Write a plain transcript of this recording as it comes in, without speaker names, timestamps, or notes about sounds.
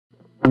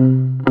Now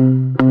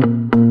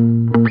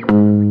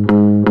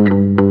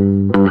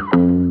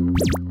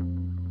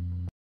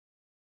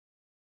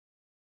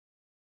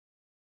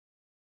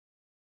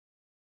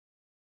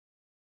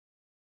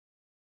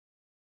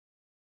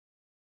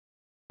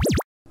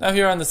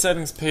here on the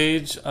settings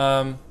page, they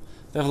have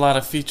a lot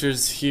of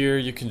features here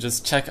you can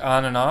just check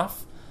on and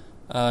off.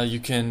 You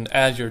can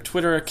add your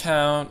Twitter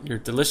account, your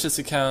Delicious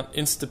account,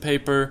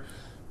 Instapaper,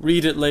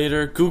 Read It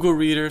Later, Google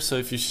Reader, so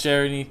if you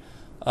share any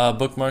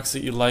bookmarks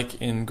that you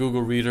like in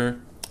Google Reader,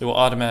 it will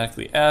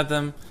automatically add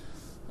them.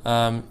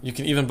 You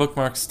can even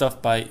bookmark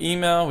stuff by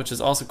email, which is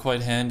also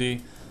quite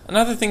handy.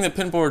 Another thing that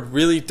Pinboard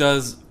really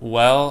does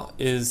well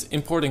is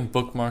importing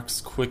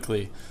bookmarks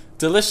quickly.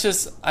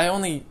 Delicious, I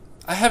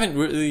haven't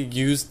really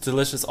used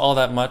Delicious all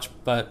that much,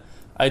 but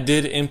I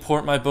did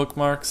import my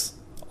bookmarks,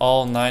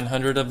 all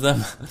 900 of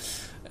them,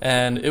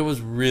 and it was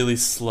really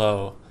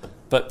slow.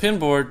 But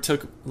Pinboard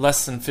took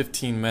less than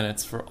 15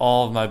 minutes for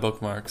all of my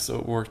bookmarks, so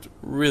it worked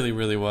really,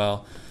 really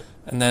well.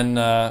 And then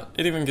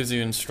it even gives you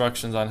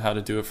instructions on how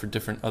to do it for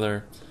different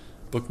other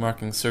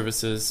bookmarking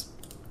services.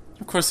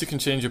 Of course, you can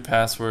change your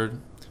password.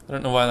 I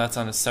don't know why that's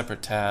on a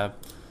separate tab.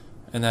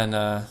 And then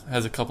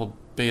has a couple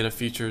beta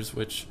features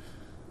which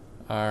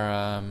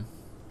are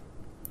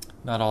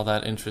not all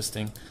that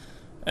interesting.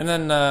 And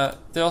then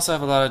they also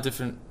have a lot of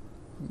different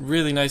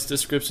really nice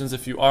descriptions.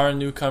 If you are a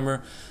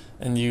newcomer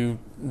and you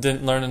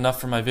didn't learn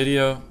enough from my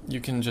video, you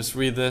can just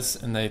read this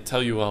and they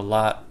tell you a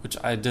lot, which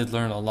I did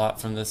learn a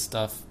lot from this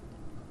stuff.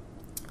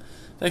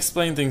 They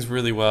explain things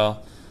really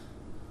well,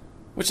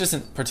 which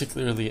isn't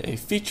particularly a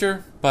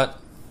feature, but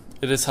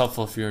it is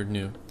helpful if you're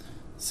new.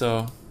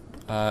 So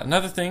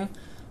another thing,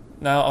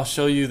 now I'll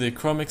show you the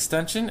Chrome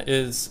extension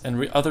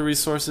and other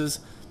resources.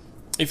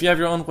 If you have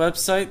your own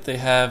website, they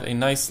have a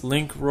nice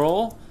link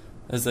roll,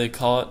 as they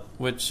call it,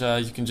 which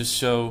you can just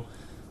show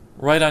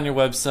right on your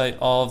website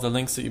all of the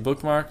links that you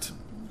bookmarked,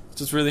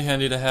 which is really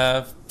handy to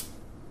have.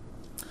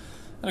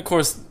 And of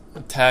course,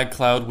 a tag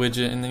cloud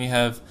widget, and then you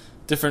have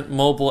different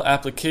mobile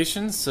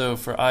applications, so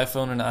for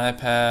iPhone and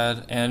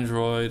iPad,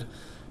 Android,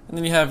 and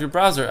then you have your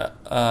browser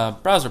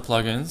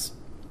plugins,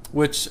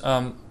 which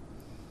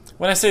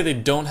when I say they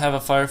don't have a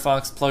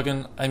Firefox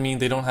plugin, I mean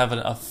they don't have an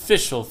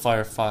official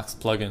Firefox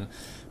plugin,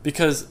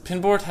 because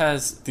Pinboard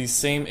has the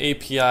same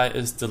API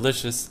as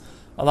Delicious.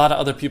 A lot of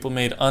other people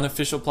made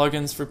unofficial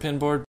plugins for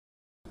Pinboard.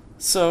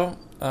 So,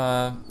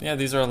 yeah,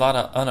 these are a lot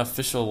of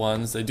unofficial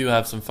ones. They do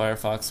have some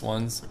Firefox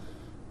ones.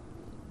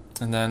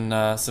 And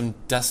then some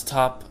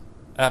desktop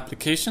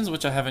applications,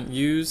 which I haven't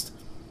used.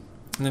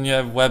 And then you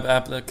have web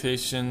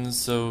applications,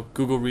 so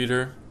Google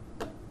Reader.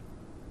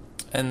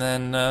 And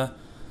then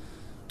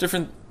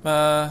different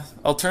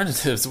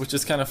alternatives, which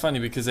is kind of funny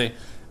because they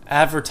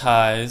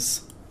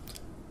advertise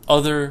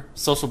other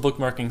social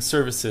bookmarking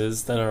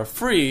services that are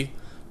free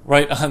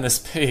right on this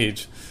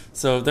page.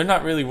 So they're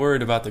not really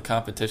worried about the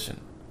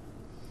competition.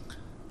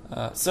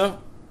 So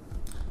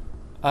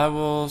I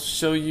will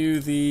show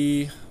you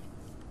the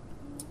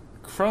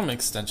Chrome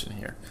extension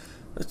here.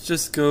 Let's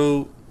just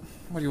go,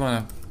 what do you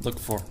want to look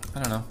for?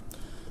 I don't know.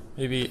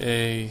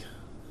 Maybe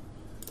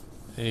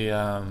a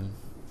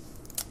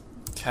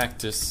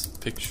cactus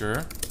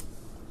picture.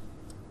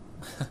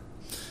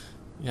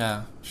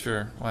 Yeah,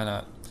 sure, why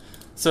not?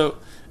 So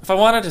if I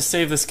wanted to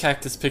save this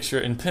cactus picture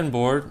in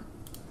Pinboard,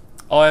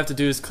 all I have to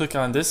do is click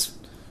on this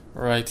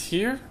right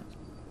here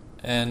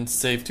and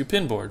save to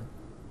Pinboard.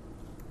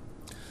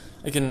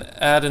 I can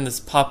add in this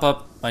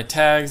pop-up my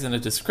tags and a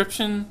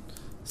description.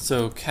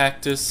 So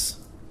cactus,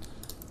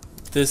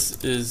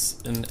 this is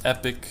an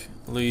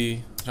epically,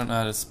 I don't know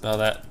how to spell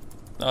that.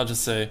 I'll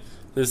just say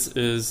this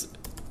is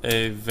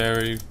a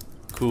very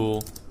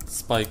cool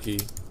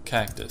spiky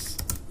cactus.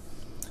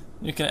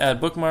 You can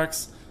add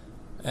bookmarks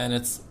and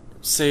it's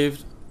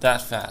saved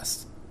that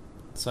fast.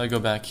 So I go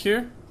back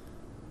here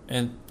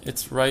and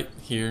it's right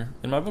here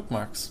in my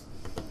bookmarks.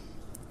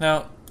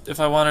 Now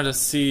if I wanted to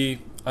see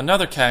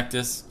another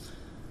cactus,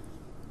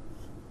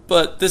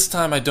 but this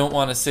time I don't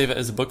want to save it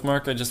as a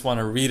bookmark, I just want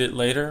to read it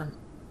later.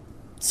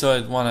 So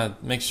I want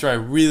to make sure I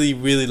really,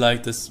 really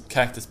like this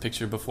cactus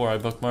picture before I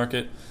bookmark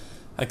it.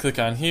 I click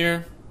on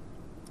here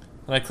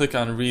and I click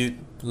on read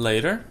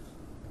later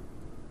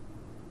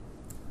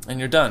and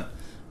you're done.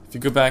 If you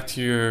go back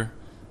to your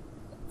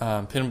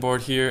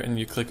Pinboard here and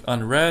you click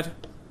unread,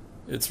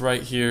 it's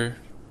right here,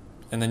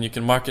 and then you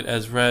can mark it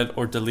as read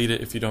or delete it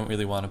if you don't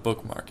really want to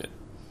bookmark it.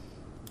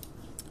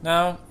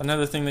 Now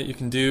another thing that you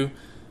can do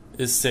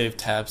is save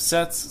tab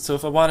sets. So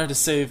if I wanted to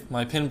save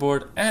my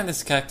Pinboard and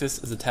this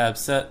cactus as a tab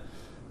set,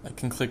 I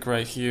can click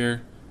right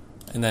here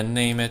and then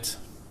name it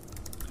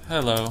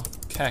Hello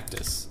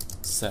Cactus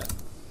Set.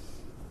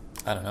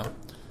 I don't know.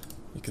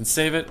 You can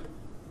save it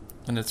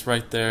and it's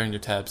right there in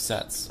your tab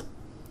sets.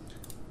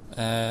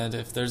 And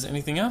if there's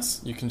anything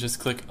else, you can just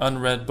click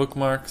unread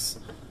bookmarks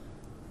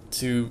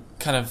to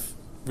kind of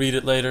read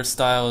it later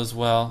style as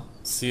well.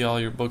 See all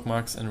your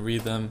bookmarks and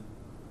read them.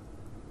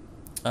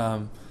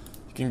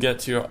 You can get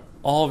to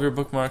all of your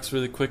bookmarks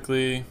really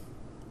quickly.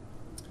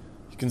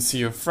 You can see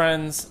your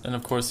friends, and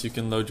of course you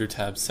can load your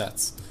tab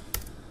sets.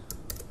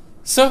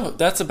 So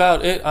that's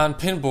about it on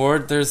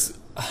Pinboard. There's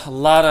a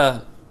lot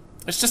of...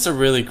 It's just a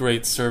really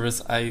great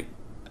service. I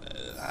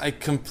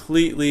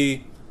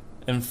completely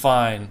am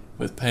fine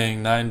with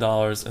paying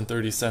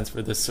 $9.30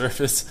 for this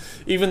service,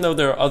 even though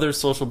there are other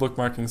social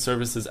bookmarking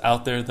services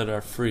out there that are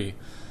free.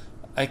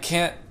 I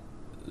can't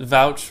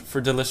vouch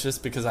for Delicious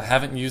because I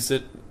haven't used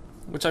it,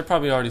 which I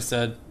probably already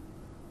said,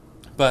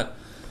 but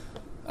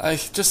I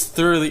just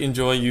thoroughly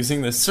enjoy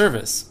using this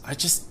service. I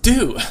just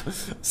do.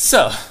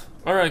 So,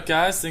 alright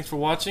guys, thanks for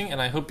watching,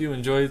 and I hope you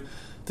enjoyed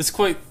this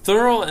quite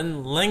thorough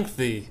and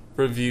lengthy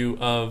review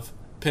of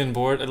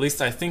Pinboard. At least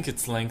I think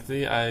it's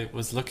lengthy. I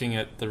was looking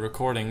at the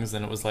recordings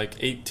and it was like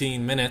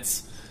 18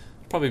 minutes.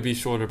 It'll probably be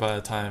shorter by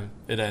the time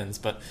it ends,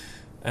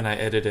 and I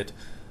edit it.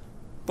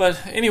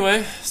 But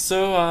anyway,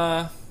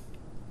 so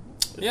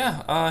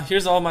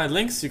here's all my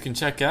links you can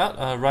check out.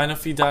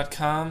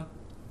 rhinofeed.com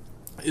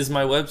is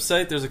my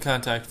website. There's a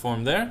contact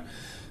form there,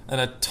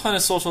 and a ton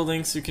of social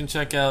links you can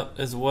check out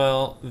as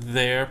well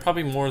there.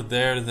 Probably more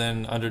there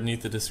than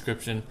underneath the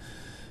description.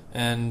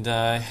 And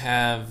I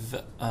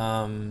have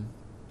a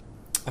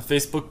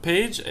Facebook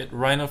page at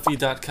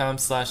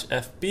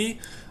rhinofeed.com/FB.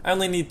 I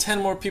only need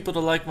 10 more people to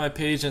like my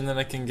page, and then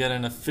I can get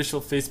an official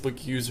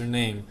Facebook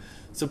username.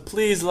 So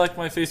please like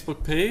my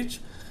Facebook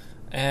page.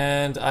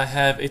 And I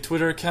have a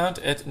Twitter account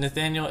at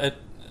Nathaniel_H.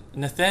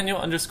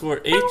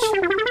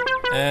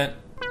 And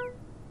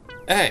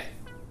hey,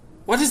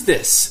 what is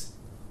this?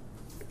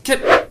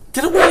 Get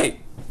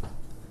away!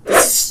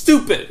 This is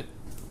stupid.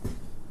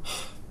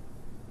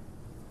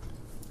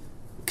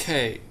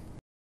 Okay.